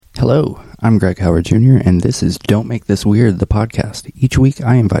Hello, I'm Greg Howard Jr., and this is Don't Make This Weird, the podcast. Each week,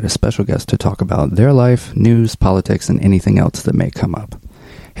 I invite a special guest to talk about their life, news, politics, and anything else that may come up.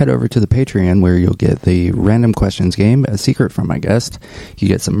 Head over to the Patreon, where you'll get the Random Questions game, a secret from my guest. You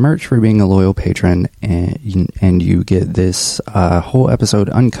get some merch for being a loyal patron, and you get this whole episode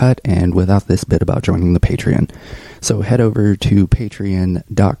uncut and without this bit about joining the Patreon. So head over to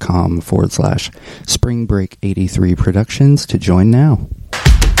patreon.com/Spring Break 83 Productions to join now.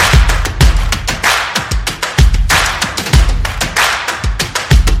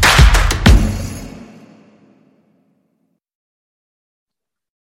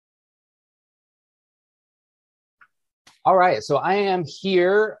 All right, so I am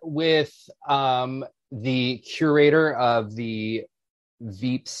here with the curator of the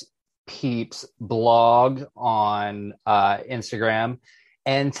Veeps Peeps blog on Instagram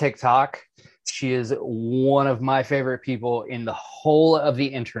and TikTok. She is one of my favorite people in the whole of the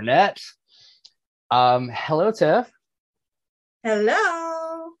internet. Hello, Tiff.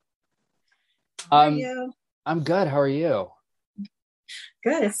 Hello. How are you? I'm good. How are you?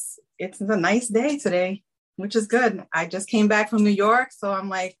 Good. It's a nice day today, which is good. I just came back from New York, so I'm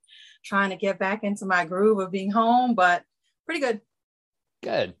like trying to get back into my groove of being home, but pretty good.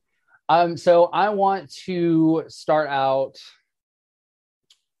 Good. So I want to start out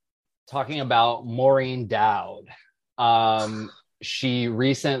talking about Maureen Dowd. She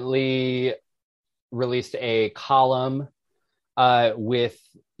recently released a column with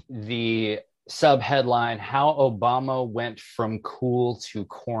the subheadline, How Obama Went from Cool to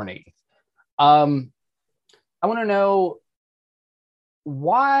Corny. I want to know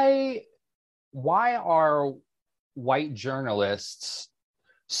why are white journalists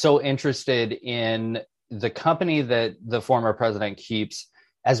so interested in the company that the former president keeps,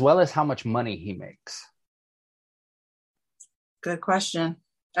 as well as how much money he makes? Good question.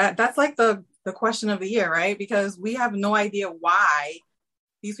 That's like the question of the year, right? Because we have no idea why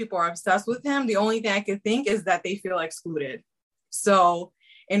these people are obsessed with him. The only thing I could think is that they feel excluded. So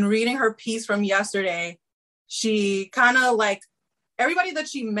in reading her piece from yesterday, she kind of like everybody that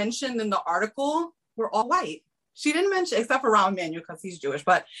she mentioned in the article were all white. She didn't mention, except for Rahm Emanuel because he's Jewish,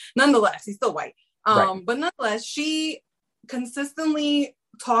 but nonetheless, he's still white. Right. But nonetheless, she consistently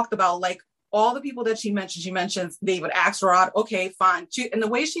talked about like all the people that she mentioned. She mentions David Axelrod. Okay, fine. And the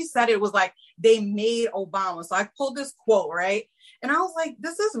way she said it was like, they made Obama. So I pulled this quote, right? And I was like,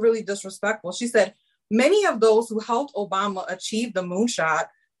 this is really disrespectful. She said, many of those who helped Obama achieve the moonshot,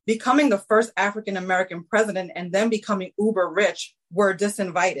 becoming the first African-American president and then becoming uber rich, were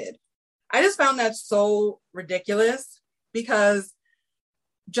disinvited. I just found that so ridiculous because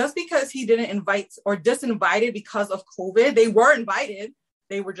just because he didn't invite or disinvited because of COVID, they were invited,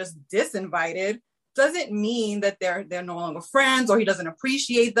 they were just disinvited, doesn't mean that they're no longer friends or he doesn't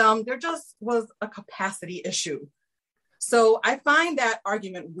appreciate them. There just was a capacity issue. So I find that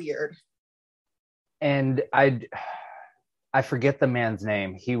argument weird. And I forget the man's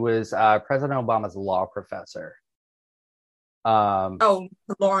name. He was President Obama's law professor.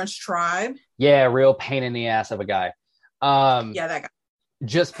 Lawrence Tribe. Yeah, real pain in the ass of a guy. Yeah, that guy.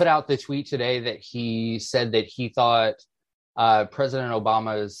 Just put out the tweet today that he said that he thought President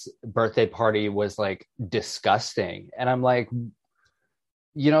Obama's birthday party was like disgusting. And I'm like,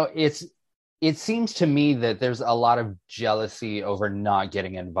 it seems to me that there's a lot of jealousy over not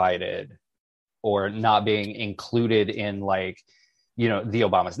getting invited or not being included in like, the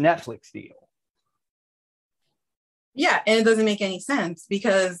Obama's Netflix deal. Yeah, and it doesn't make any sense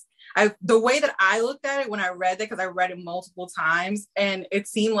because the way that I looked at it when I read that, because I read it multiple times, and it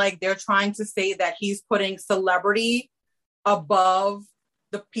seemed like they're trying to say that he's putting celebrity above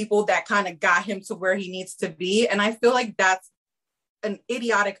the people that kind of got him to where he needs to be. And I feel like that's an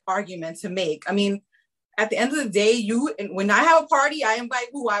idiotic argument to make. I mean, at the end of the day, when I have a party, I invite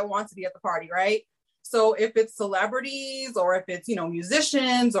who I want to be at the party, right? So if it's celebrities or if it's,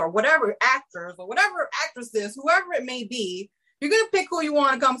 musicians or whatever, actors or whatever actresses, whoever it may be, you're going to pick who you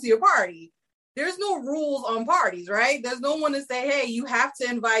want to come to your party. There's no rules on parties, right? There's no one to say, hey, you have to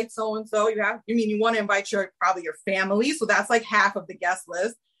invite so-and-so. You want to invite probably your family. So that's like half of the guest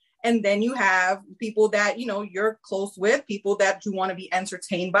list. And then you have people that, you're close with, people that you want to be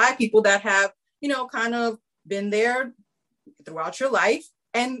entertained by, people that have, kind of been there throughout your life.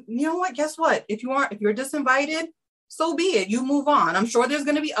 And you know what? Guess what? If you're disinvited, so be it. You move on. I'm sure there's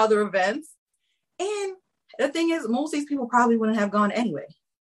going to be other events. And the thing is, most of these people probably wouldn't have gone anyway.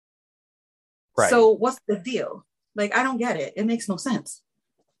 Right. So what's the deal? Like, I don't get it. It makes no sense.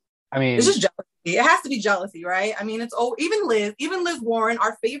 I mean, it's just jealousy. It has to be jealousy, right? I mean, even Liz Warren,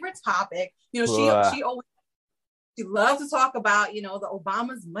 our favorite topic, she always we love to talk about, you know, the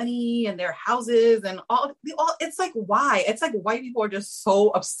Obama's money and their houses and all. It's like, why? It's like white people are just so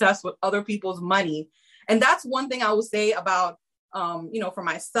obsessed with other people's money. And that's one thing I would say about, you know, for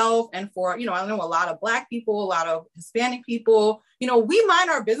myself and for, you know, I know a lot of Black people, a lot of Hispanic people, you know, we mind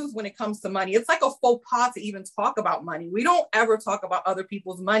our business when it comes to money. It's like a faux pas to even talk about money. We don't ever talk about other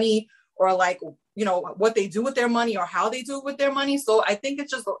people's money or like, you know, what they do with their money or how they do it with their money. So I think it's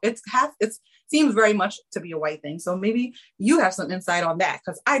just, it seems very much to be a white thing. So maybe you have some insight on that,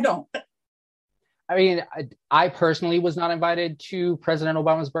 because I don't. I mean, I personally was not invited to President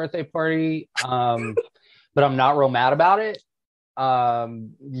Obama's birthday party, but I'm not real mad about it.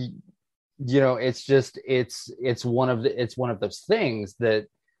 You know, it's just, it's one of those things that,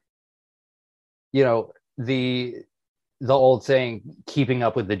 you know, the old saying, keeping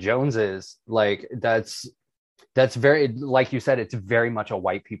up with the Joneses, like that's very, like you said, it's very much a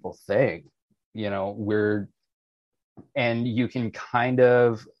white people thing. You know, and you can kind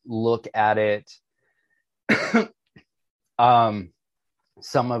of look at it.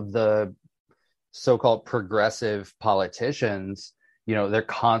 Some of the so-called progressive politicians, you know, they're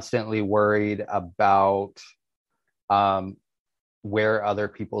constantly worried about where other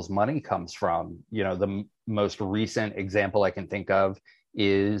people's money comes from. You know, the most recent example I can think of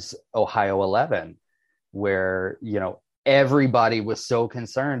is Ohio 11, where, you know, everybody was so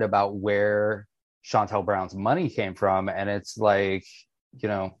concerned about where Shontel Brown's money came from. And it's like, you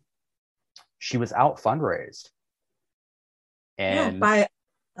know, she was out fundraised. And by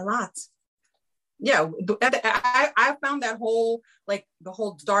a lot. Yeah, I found that whole, like, the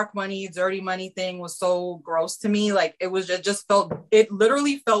whole dark money, dirty money thing was so gross to me. Like, it was it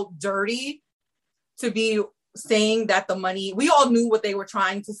literally felt dirty to be saying that the money, we all knew what they were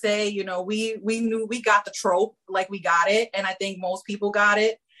trying to say. You know, we knew, we got the trope, like we got it. And I think most people got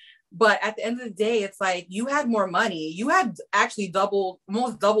it. But at the end of the day, it's like, you had more money. You had actually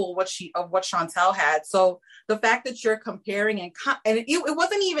almost double what Shontel had. So the fact that you're comparing and it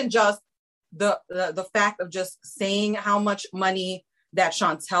wasn't even just the fact of just saying how much money that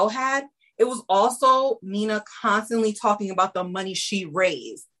Shontel had. It was also Nina constantly talking about the money she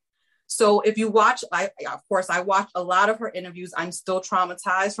raised. So if you watch, of course, I watched a lot of her interviews. I'm still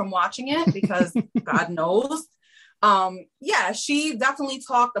traumatized from watching it because God knows. Yeah, she definitely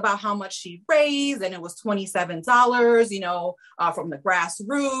talked about how much she raised, and it was $27, you know, from the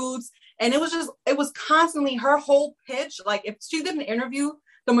grassroots. And it was constantly her whole pitch. Like, if she did an interview,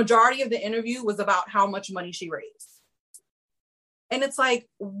 the majority of the interview was about how much money she raised. And it's like,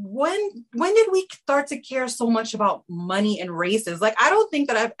 when did we start to care so much about money and races? Like, I don't think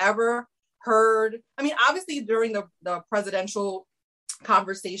that I've ever heard, I mean, obviously during the presidential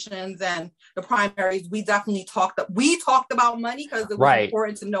conversations and the primaries, we definitely talked about money because it was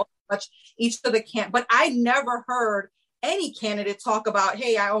important to know how much each of the but I never heard any candidate talk about,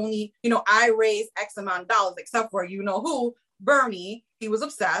 hey, I raised X amount of dollars, except for, you know who, Bernie, he was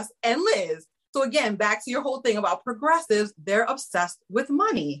obsessed, and Liz. So again, back to your whole thing about progressives, they're obsessed with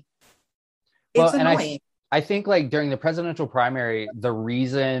money. It's annoying. I think, like, during the presidential primary, the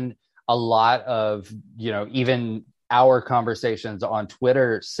reason a lot of, you know, even our conversations on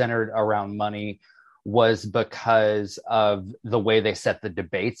Twitter centered around money was because of the way they set the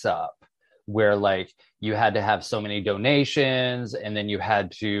debates up, where, like, you had to have so many donations, and then you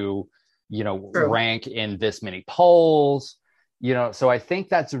had to, you know, rank in this many polls, you know. So I think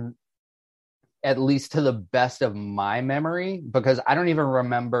that's, at least to the best of my memory, because I don't even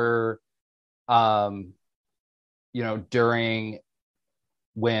remember, you know, during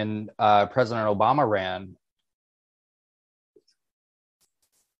when President Obama ran,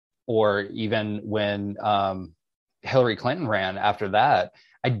 or even when Hillary Clinton ran after that,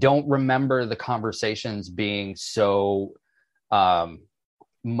 I don't remember the conversations being so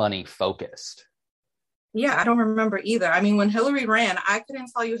money focused. Yeah, I don't remember either. I mean, when Hillary ran, I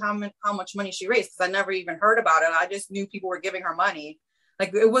couldn't tell you how much money she raised because I never even heard about it. I just knew people were giving her money.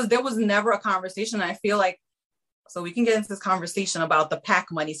 Like, there was never a conversation. I feel like, so we can get into this conversation about the PAC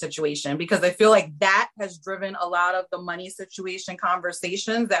money situation, because I feel like that has driven a lot of the money situation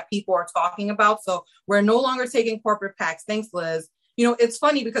conversations that people are talking about. So we're no longer taking corporate PACs. Thanks, Liz. You know, it's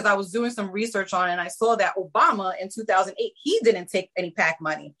funny because I was doing some research on it and I saw that Obama in 2008, he didn't take any PAC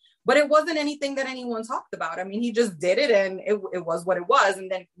money, but it wasn't anything that anyone talked about. I mean, he just did it and it was what it was. And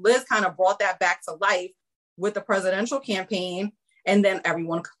then Liz kind of brought that back to life with the presidential campaign. And then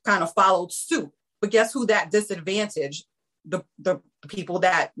everyone kind of followed suit. But guess who that disadvantaged? The people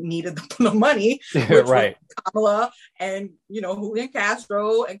that needed the money, which was Kamala and, you know, Julian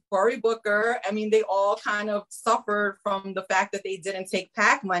Castro and Cory Booker. I mean, they all kind of suffered from the fact that they didn't take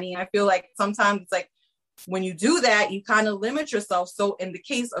PAC money. I feel like sometimes it's like, when you do that, you kind of limit yourself. So in the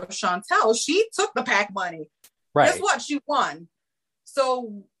case of Chantel, she took the PAC money. Right. Guess what? She won.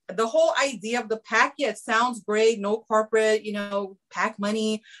 So the whole idea of the PAC, yeah, it sounds great. No corporate, PAC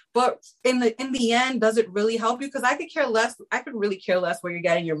money. But in the end, does it really help you? Because I could care less. I could really care less where you're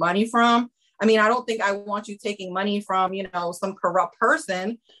getting your money from. I mean, I don't think I want you taking money from, some corrupt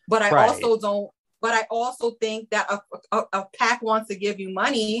person. But I also don't. But I also think that a PAC wants to give you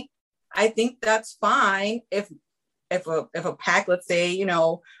money. I think that's fine if a PAC, let's say,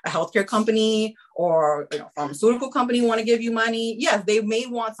 a healthcare company or pharmaceutical company want to give you money. Yes, they may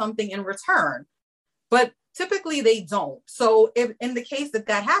want something in return, but typically they don't. So if in the case that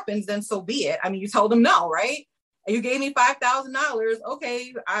happens, then so be it. I mean, you tell them no, right? You gave me $5,000.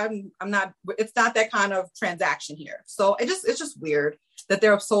 Okay, I'm not. It's not that kind of transaction here. So it's just weird that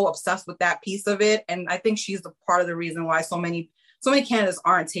they're so obsessed with that piece of it. And I think she's the part of the reason why so many candidates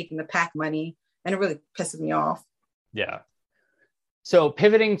aren't taking the PAC money, and it really pisses me off. Yeah. So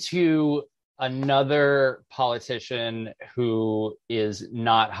pivoting to another politician who is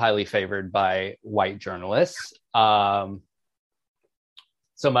not highly favored by white journalists,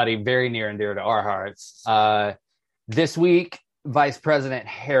 somebody very near and dear to our hearts. This week, Vice President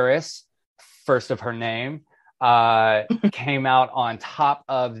Harris, first of her name, came out on top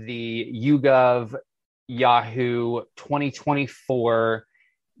of the YouGov Yahoo 2024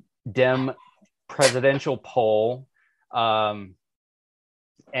 Dem presidential poll. And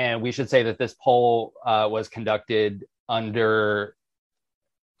we should say that this poll was conducted under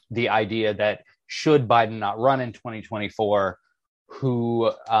the idea that should Biden not run in 2024,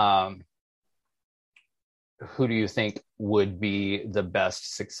 who do you think would be the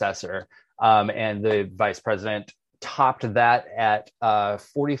best successor? And the vice president topped that at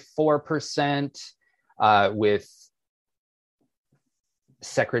 44%, with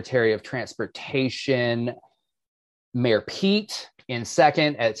Secretary of Transportation Mayor Pete in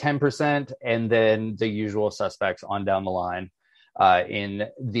second at 10%, and then the usual suspects on down the line in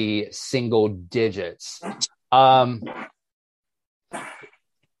the single digits.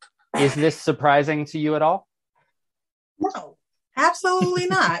 Is this surprising to you at all? No, absolutely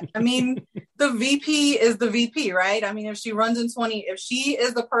not. I mean, the VP is the VP, right? I mean, if she runs in if she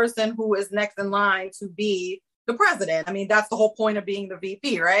is the person who is next in line to be the president, I mean, that's the whole point of being the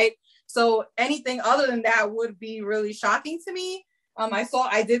VP, right? So anything other than that would be really shocking to me.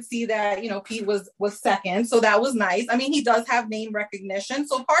 I did see that, Pete was second. So that was nice. I mean, he does have name recognition.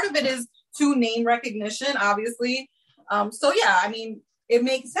 So part of it is to name recognition, obviously. So yeah, I mean, it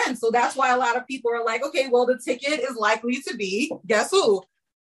makes sense. So that's why a lot of people are like, okay, well, the ticket is likely to be, guess who?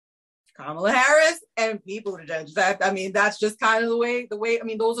 Kamala Harris and Pete Buttigieg. That's just kind of the way, I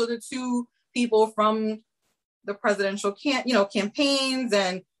mean, those are the two people from the presidential campaigns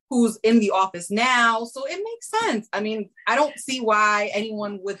and who's in the office now. So it makes sense. I mean, I don't see why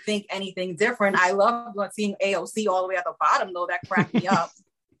anyone would think anything different. I love seeing AOC all the way at the bottom, though. That cracked me up.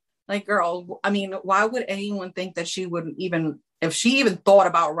 Like, girl, I mean, why would anyone think that she would if she even thought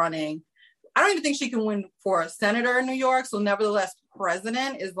about running? I don't even think she can win for a senator in New York. So nevertheless,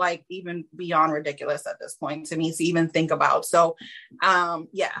 president is like even beyond ridiculous at this point to me to even think about. So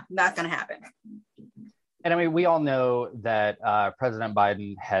yeah, not going to happen. And I mean, we all know that President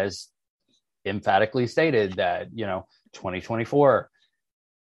Biden has emphatically stated that, 2024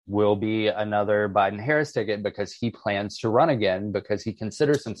 will be another Biden-Harris ticket because he plans to run again because he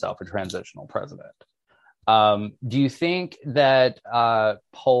considers himself a transitional president. Do you think that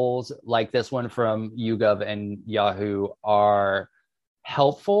polls like this one from YouGov and Yahoo are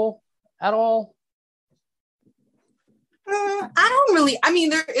helpful at all? I don't really, I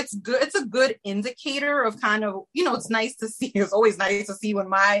mean, it's good. It's a good indicator of kind of, it's nice to see. It's always nice to see when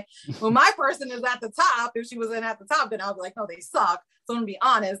my person is at the top. If she was in at the top, then I'll be like, no, they suck. So to be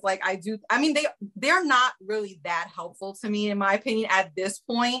honest, like they're not really that helpful to me, in my opinion, at this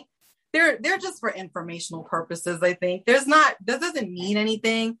point. They're just for informational purposes. I think that doesn't mean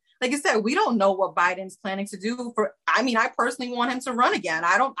anything. Like I said, we don't know what Biden's planning to do I personally want him to run again.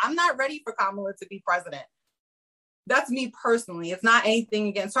 I'm not ready for Kamala to be president. That's me personally. It's not anything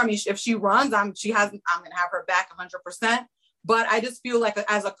against her. I mean, if she runs, I'm going to have her back 100%. But I just feel like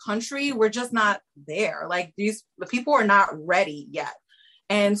as a country, we're just not there. Like the people are not ready yet.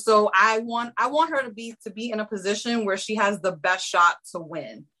 And so I want her to be in a position where she has the best shot to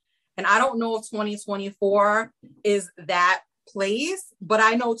win. And I don't know if 2024 is that place, but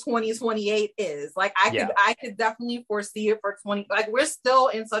I know 2028 is. Like I could definitely foresee it for we're still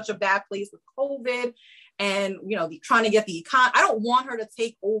in such a bad place with COVID and trying to get the economy. I don't want her to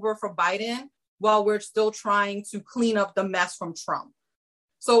take over for Biden while we're still trying to clean up the mess from Trump.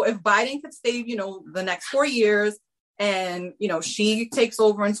 So if Biden could stay, the next 4 years and, she takes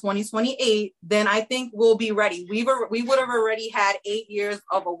over in 2028, then I think we'll be ready. We would have already had 8 years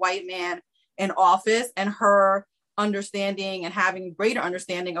of a white man in office, and her understanding and having greater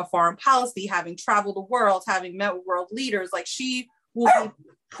understanding of foreign policy, having traveled the world, having met with world leaders, like she will be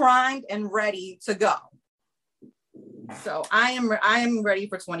primed and ready to go. So I am ready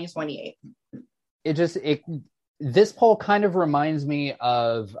for 2028. This poll kind of reminds me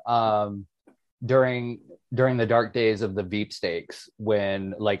of during the dark days of the Veep stakes,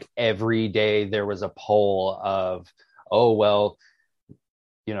 when like every day there was a poll of, oh, well,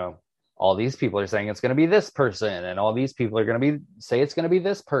 all these people are saying it's going to be this person, and all these people are going to say it's going to be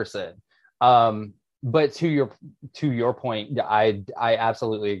this person. But to your point, I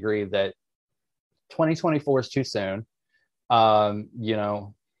absolutely agree that 2024 is too soon. I'd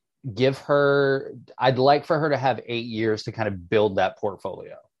like for her to have 8 years to kind of build that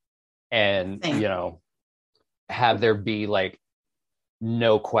portfolio, and have there be like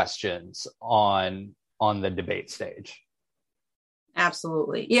no questions on the debate stage.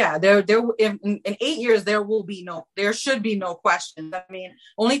 Absolutely. Yeah. In 8 years, there should be no questions. I mean,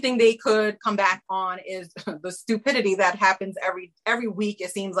 only thing they could come back on is the stupidity that happens every week.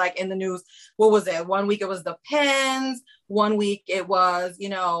 It seems like in the news. What was it? 1 week it was the pens. 1 week it was,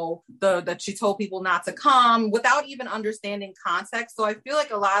 that she told people not to come without even understanding context. So I feel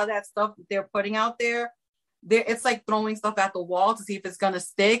like a lot of that stuff that they're putting out there, it's like throwing stuff at the wall to see if it's going to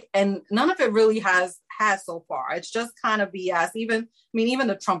stick, and none of it really has so far. It's just kind of BS. Even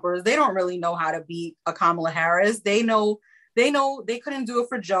the Trumpers, they don't really know how to beat a Kamala Harris. They know they couldn't do it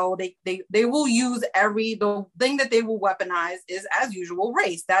for Joe. They will use the thing that they will weaponize is, as usual,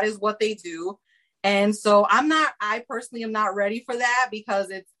 race. That is what they do. And so I personally am not ready for that, because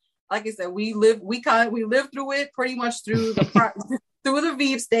it's like I said, we lived through it pretty much through the through the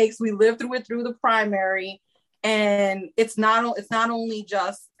Veep stakes. We lived through it through the primary. And it's not only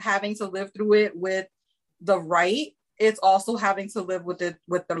just having to live through it with the right, it's also having to live with it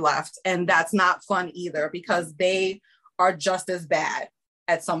with the left. And that's not fun either, because they are just as bad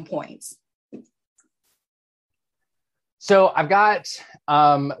at some points. So I've got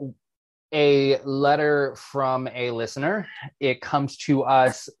a letter from a listener. It comes to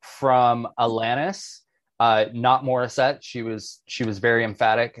us from Alanis, not Morissette. She was very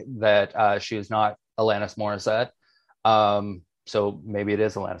emphatic that she is not Alanis Morissette. So maybe it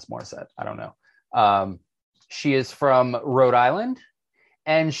is Alanis Morissette. I don't know. She is from Rhode Island,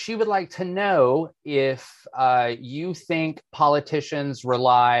 and she would like to know if you think politicians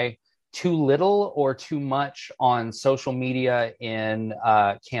rely too little or too much on social media in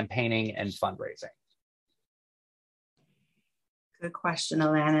campaigning and fundraising. Good question,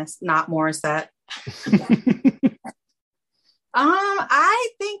 Alanis, not Morissette. I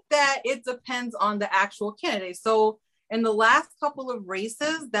think that it depends on the actual candidate. So in the last couple of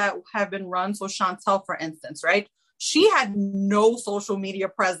races that have been run, so Chantel, for instance, right? She had no social media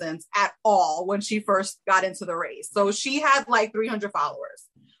presence at all when she first got into the race. So she had like 300 followers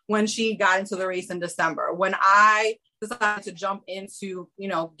when she got into the race in December. When I decided to jump into,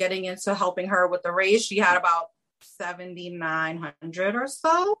 getting into helping her with the race, she had about 7,900 or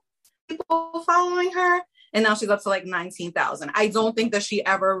so people following her. And now she's up to like 19,000. I don't think that she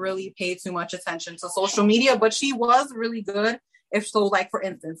ever really paid too much attention to social media, but she was really good. For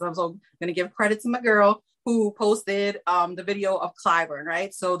instance, I'm going to give credit to my girl who posted the video of Clyburn,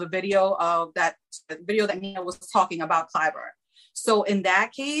 right? So the video that Nina was talking about Clyburn. So in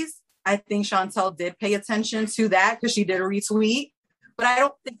that case, I think Chantel did pay attention to that because she did a retweet, but I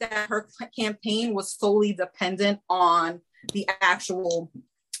don't think that her campaign was solely dependent on the actual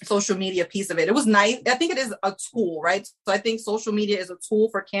social media piece of it. It was nice. I think it is a tool, right? So I think social media is a tool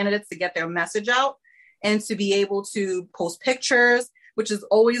for candidates to get their message out and to be able to post pictures, which is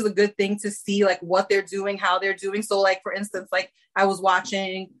always a good thing to see, like what they're doing, how they're doing. So like, for instance, like I was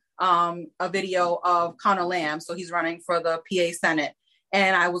watching a video of Connor Lamb. So he's running for the PA Senate.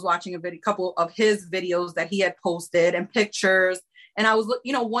 And I was watching a couple of his videos that he had posted and pictures. And I was,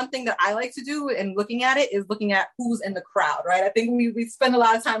 one thing that I like to do and looking at it is looking at who's in the crowd, right? I think we spend a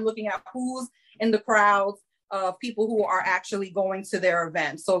lot of time looking at who's in the crowds of people who are actually going to their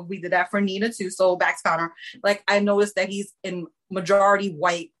event. So we did that for Nina too. So back to Connor, like I noticed that he's in majority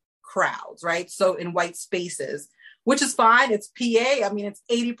white crowds, right? So in white spaces, which is fine. It's PA. I mean, it's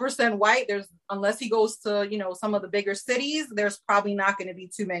 80% white. Unless he goes to, some of the bigger cities, there's probably not going to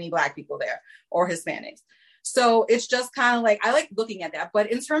be too many Black people there or Hispanics. So it's just kind of like, I like looking at that.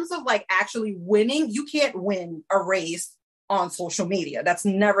 But in terms of like actually winning, you can't win a race on social media. That's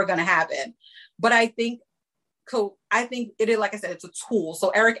never going to happen. But I think I think it is, like I said, it's a tool. So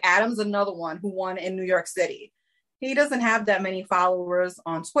Eric Adams, another one who won in New York City. He doesn't have that many followers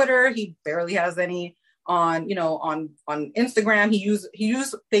on Twitter. He barely has any on, you know, on Instagram. He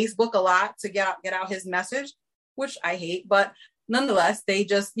used Facebook a lot to get out his message, which I hate, but nonetheless, they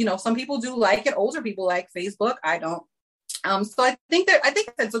just, you know, some people do like it. Older people like Facebook. I don't. So I think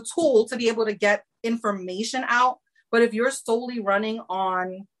it's a tool to be able to get information out. But if you're solely running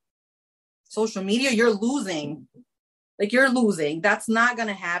on social media, you're losing. Like, you're losing. That's not going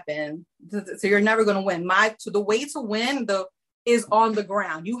to happen. So you're never going to win. The way to win is on the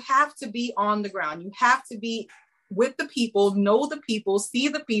ground. You have to be on the ground. You have to be with the people, know the people, see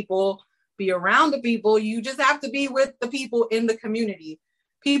the people, be around the people. You just have to be with the people in the community.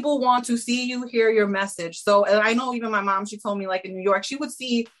 People want to see you, hear your message. So, and I know even my mom, she told me, like, in New York, she would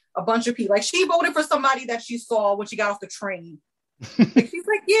see a bunch of people. Like, she voted for somebody that she saw when she got off the train. Like, she's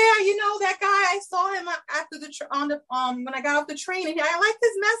like, yeah, you know, that guy, I saw him after when I got off the train, and I liked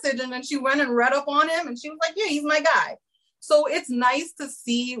his message. And then she went and read up on him, and she was like, yeah, he's my guy. So it's nice to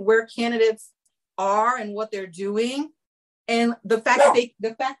see where candidates are and what they're doing. And the fact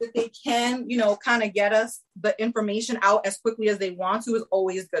that they can, you know, kind of get us the information out as quickly as they want to is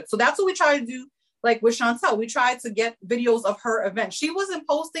always good. So that's what we try to do. Like with Chantel, we tried to get videos of her event. She wasn't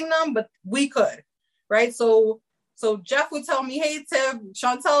posting them, but we could, right? So Jeff would tell me, hey, Tim,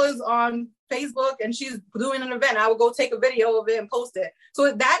 Chantel is on Facebook and she's doing an event. I would go take a video of it and post it.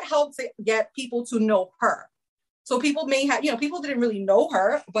 So that helps get people to know her. So people may have, you know, people didn't really know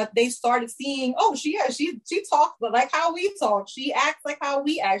her, but they started seeing, oh, she talks like how we talk. She acts like how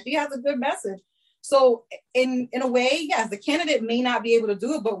we act. She has a good message. So in a way, yes, the candidate may not be able to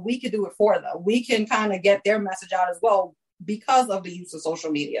do it, but we could do it for them. We can kind of get their message out as well because of the use of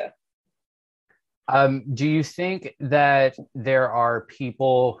social media. Do you think that there are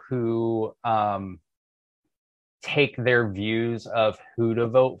people who take their views of who to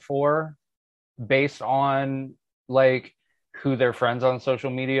vote for based on, like, who their friends on social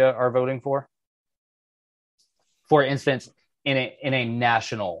media are voting for? For instance, in a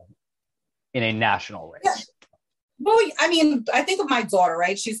national race. Yeah. Well, I mean, I think of my daughter,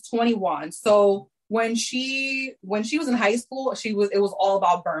 right? She's 21. So when she was in high school, it was all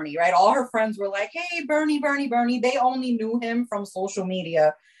about Bernie, right? All her friends were like, hey, Bernie, Bernie, Bernie. They only knew him from social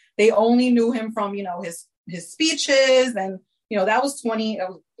media. They only knew him from, you know, his speeches. And, you know, that was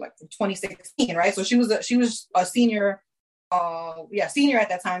 2016, right? So she was a senior, senior at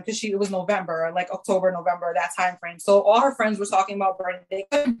that time, because it was November, like October, November, that time frame. So all her friends were talking about Bernie. They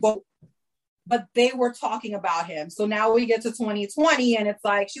couldn't vote, but they were talking about him. So now we get to 2020 and it's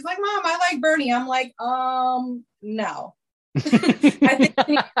like, she's like, Mom, I like Bernie. I'm like, no. I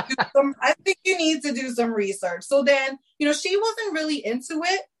think you need to do some research. So then, you know, she wasn't really into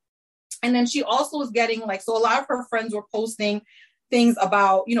it. And then she also was getting, like, so a lot of her friends were posting things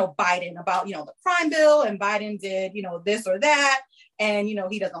about, you know, Biden, about, you know, the crime bill, and Biden did, you know, this or that. And, you know,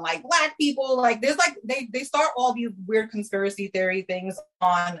 he doesn't like Black people. Like, there's like, they start all these weird conspiracy theory things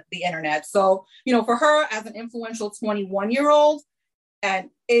on the internet. So, you know, for her as an influential 21-year-old,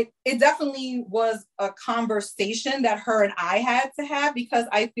 and it definitely was a conversation that her and I had to have, because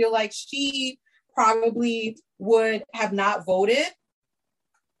I feel like she probably would have not voted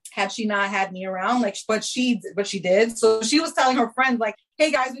had she not had me around, like, but she did. So she was telling her friends, like, hey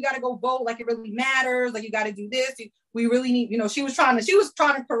guys, we got to go vote. Like, it really matters. Like, you got to do this. We really need, you know, she was trying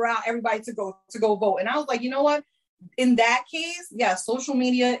to corral everybody to go vote. And I was like, you know what? In that case, yeah, social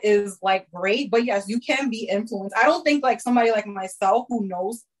media is like great, but yes, you can be influenced. I don't think like somebody like myself who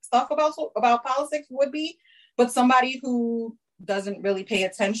knows stuff about politics would be, but somebody who doesn't really pay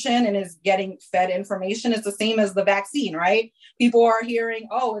attention and is getting fed information. It's the same as the vaccine, right? People are hearing,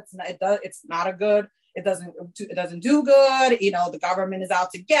 oh, it doesn't do good. You know, the government is out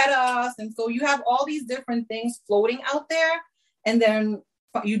to get us. And so you have all these different things floating out there. And then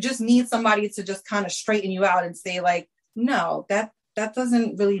you just need somebody to just kind of straighten you out and say, like, no, that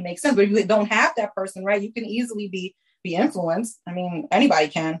doesn't really make sense. But if you don't have that person, right, you can easily be influenced. I mean, anybody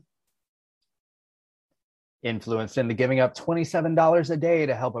can. Influenced into giving up $27 a day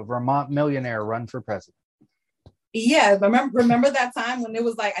to help a Vermont millionaire run for president. Yeah, remember that time when it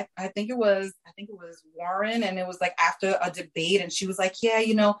was like, I think it was Warren, and it was like after a debate, and she was like, yeah,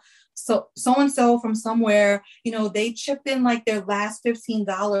 you know, so and so from somewhere, you know, they chipped in like their last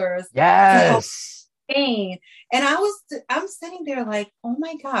 $15. Yes. And I'm sitting there like, oh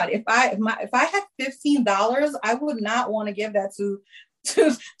my God, if I had $15, I would not want to give that to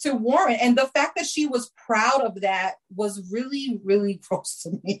to Warren. And the fact that she was proud of that was really, really gross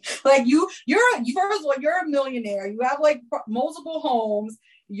to me. Like you're first of all, you're a millionaire. You have like multiple homes.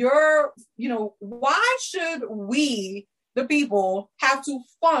 Why should we, the people, have to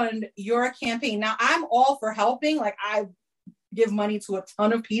fund your campaign? Now, I'm all for helping. Like, I give money to a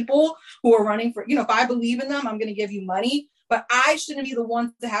ton of people who are running for, if I believe in them, I'm going to give you money, but I shouldn't be the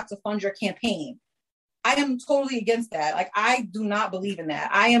one to have to fund your campaign. I am totally against that. Like, I do not believe in that.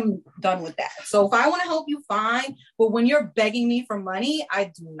 I am done with that. So if I want to help you, fine. But when you're begging me for money,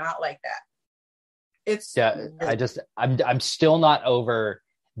 I do not like that. I'm still not over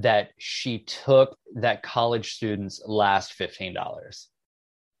that she took that college student's last $15.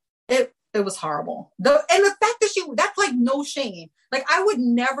 It was horrible. And the fact that that's like no shame. Like, I would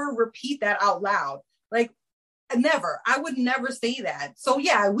never repeat that out loud. Like, never. I would never say that. So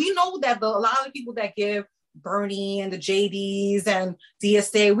yeah, we know that a lot of the people that give Bernie and the JDs and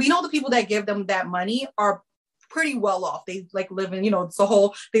DSA, we know the people that give them that money are pretty well off. They like live in,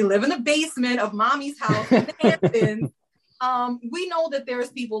 they live in the basement of mommy's house in the Hamptons. We know that there's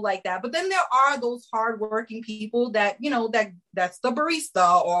people like that, but then there are those hardworking people that, that's the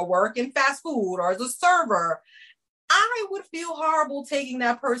barista or work in fast food or as a server. I would feel horrible taking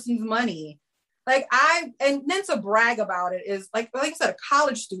that person's money. And then to brag about it is like I said, a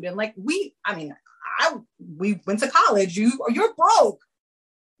college student. Like we went to college. You're broke.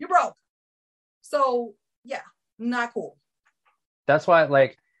 You're broke. So yeah, not cool. That's why,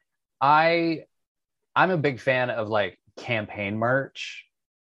 like, I'm a big fan of like campaign merch,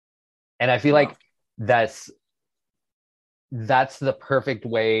 and I feel like that's the perfect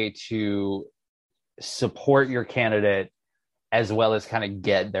way to support your candidate as well as kind of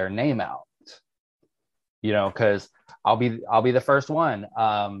get their name out. Because I'll be the first one.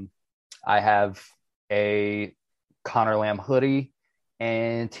 I have a Connor Lamb hoodie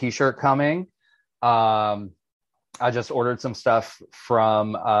and t-shirt coming. I just ordered some stuff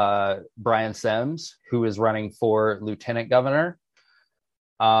from Brian Sims, who is running for lieutenant governor.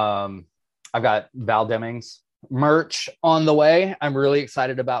 I've got Val Demings merch on the way. I'm really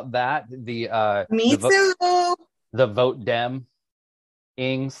excited about that. Me too. The Vote Dem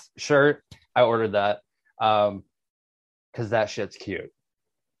Ings shirt. I ordered that. Because that shit's cute.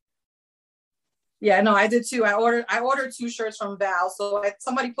 Yeah, no, I did too. I ordered 2 shirts from Val. So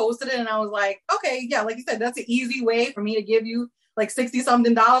somebody posted it and I was like, okay, yeah, like you said, that's an easy way for me to give you like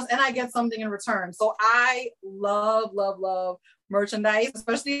 $60-something and I get something in return. So I love, love, love merchandise,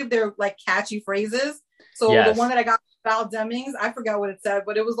 especially if they're like catchy phrases. So yes. The one that I got Val Demings, I forgot what it said,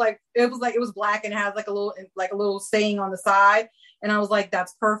 but it was black and it has like a little saying on the side. And I was like,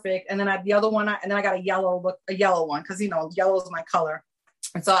 that's perfect. And then I got a yellow one because, yellow is my color.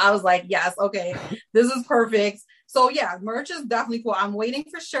 And so I was like, yes, okay, this is perfect. So yeah, merch is definitely cool. I'm waiting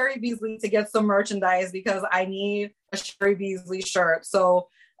for Sherry Beasley to get some merchandise because I need a Sherry Beasley shirt. So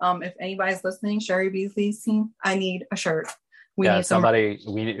if anybody's listening, Sherry Beasley's team, I need a shirt. We need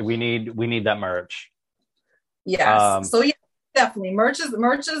that merch. Yes. So yeah, definitely merch is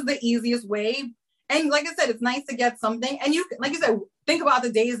the easiest way. And like I said, it's nice to get something. And you, like you said, think about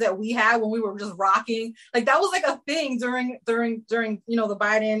the days that we had when we were just rocking. Like that was like a thing during the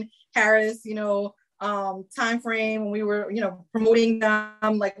Biden Harris time frame when we were promoting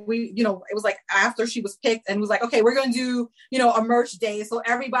them. Like we it was like after she was picked and it was like, okay, we're gonna do a merch day. So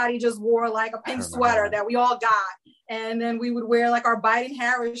everybody just wore like a pink sweater that we all got. And then we would wear like our Biden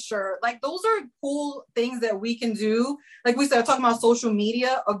Harris shirt. Like those are cool things that we can do. Like we started talking about social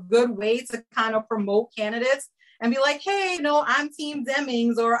media, a good way to kind of promote candidates and be like, hey, I'm Team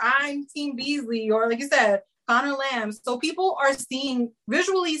Demings or I'm Team Beasley or like you said, Connor Lamb. So people are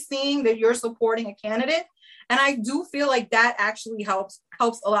visually seeing that you're supporting a candidate. And I do feel like that actually helps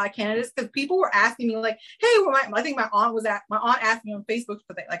a lot of candidates because people were asking me like, hey, I think my aunt asked me on Facebook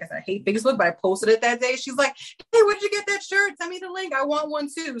because like I said, I hate Facebook, but I posted it that day. She's like, hey, where'd you get that shirt? Send me the link. I want one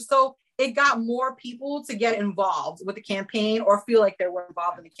too. So it got more people to get involved with the campaign or feel like they were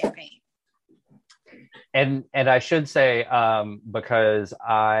involved in the campaign. And I should say, because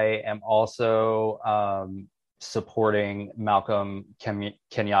I am also supporting Malcolm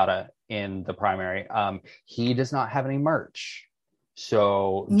Kenyatta in the primary. He does not have any merch.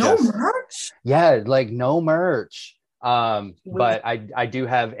 So merch? Yeah, like no merch. But I do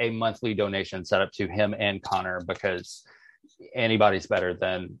have a monthly donation set up to him and Connor because anybody's better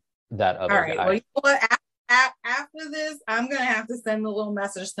than that other guy. Well, you know what? After this, I'm going to have to send a little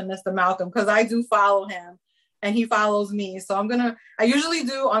message to Mr. Malcolm because I do follow him and he follows me. So I usually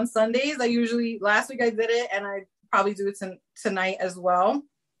do on Sundays. Last week I did it and I probably do it tonight as well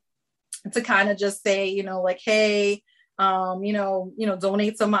to kind of just say, like, hey,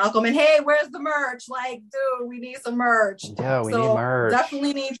 donate to Malcolm. And hey, where's the merch? Like, dude, we need some merch. Yeah, we need merch.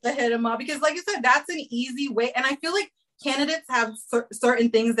 Definitely need to hit him up because, like you said, that's an easy way. And I feel like candidates have certain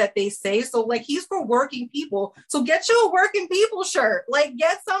things that they say. So, like, he's for working people. So get you a working people shirt. Like,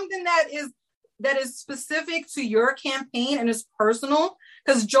 get something that is specific to your campaign and is personal.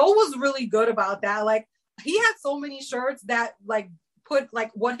 Because Joe was really good about that. Like, he had so many shirts that like put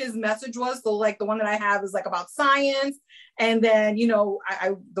like what his message was. So like the one that I have is like about science. And then,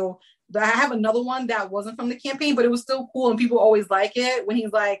 I have another one that wasn't from the campaign, but it was still cool. And people always like it when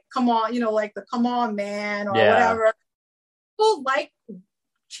he's like, come on, like the come on, man, or whatever. People like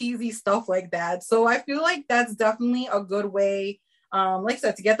cheesy stuff like that. So I feel like that's definitely a good way, like I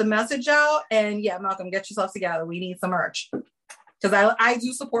said, to get the message out. And yeah, Malcolm, get yourself together. We need some merch. Because I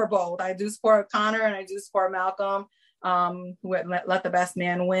do support both. I do support Connor and I do support Malcolm. Let the best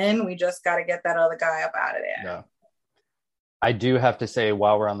man win. We just got to get that other guy up out of there. Yeah. I do have to say,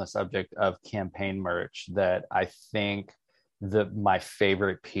 while we're on the subject of campaign merch, that I think my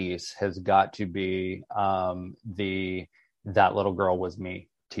favorite piece has got to be That Little Girl Was Me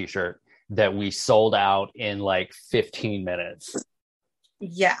t-shirt that we sold out in like 15 minutes.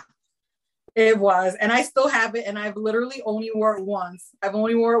 Yeah. It was, and I still have it, and I've literally only wore it once. I've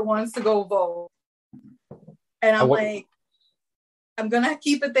only wore it once to go vote, and I'm like, I'm gonna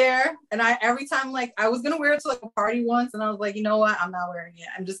keep it there. And every time, like, I was gonna wear it to like a party once, and I was like, you know what? I'm not wearing it.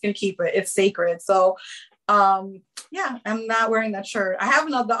 I'm just gonna keep it. It's sacred. So, yeah, I'm not wearing that shirt. I have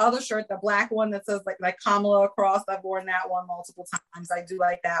the other shirt, the black one that says like Kamala across. I've worn that one multiple times. I do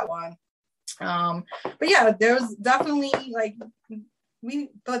like that one. But yeah, there's definitely like.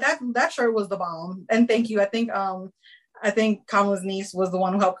 But that shirt was the bomb, and thank you. I think Kamala's niece was the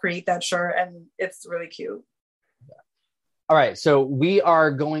one who helped create that shirt, and it's really cute. All right, so we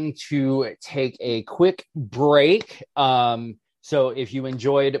are going to take a quick break. So if you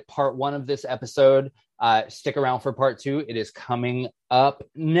enjoyed part 1 of this episode, stick around for part 2. It is coming up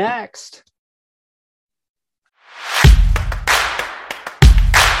next.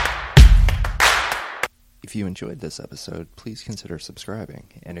 If you enjoyed this episode, please consider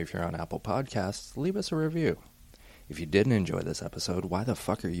subscribing. And if you're on Apple Podcasts, leave us a review. If you didn't enjoy this episode, why the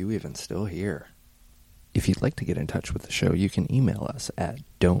fuck are you even still here? If you'd like to get in touch with the show, you can email us at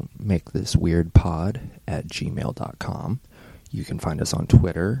don'tmakethisweirdpod@gmail.com. You can find us on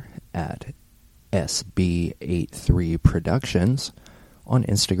Twitter at SB83Productions, on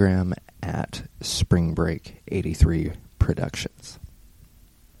Instagram at SpringBreak83Productions.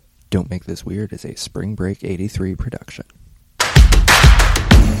 Don't Make This Weird is a Spring Break 83 production.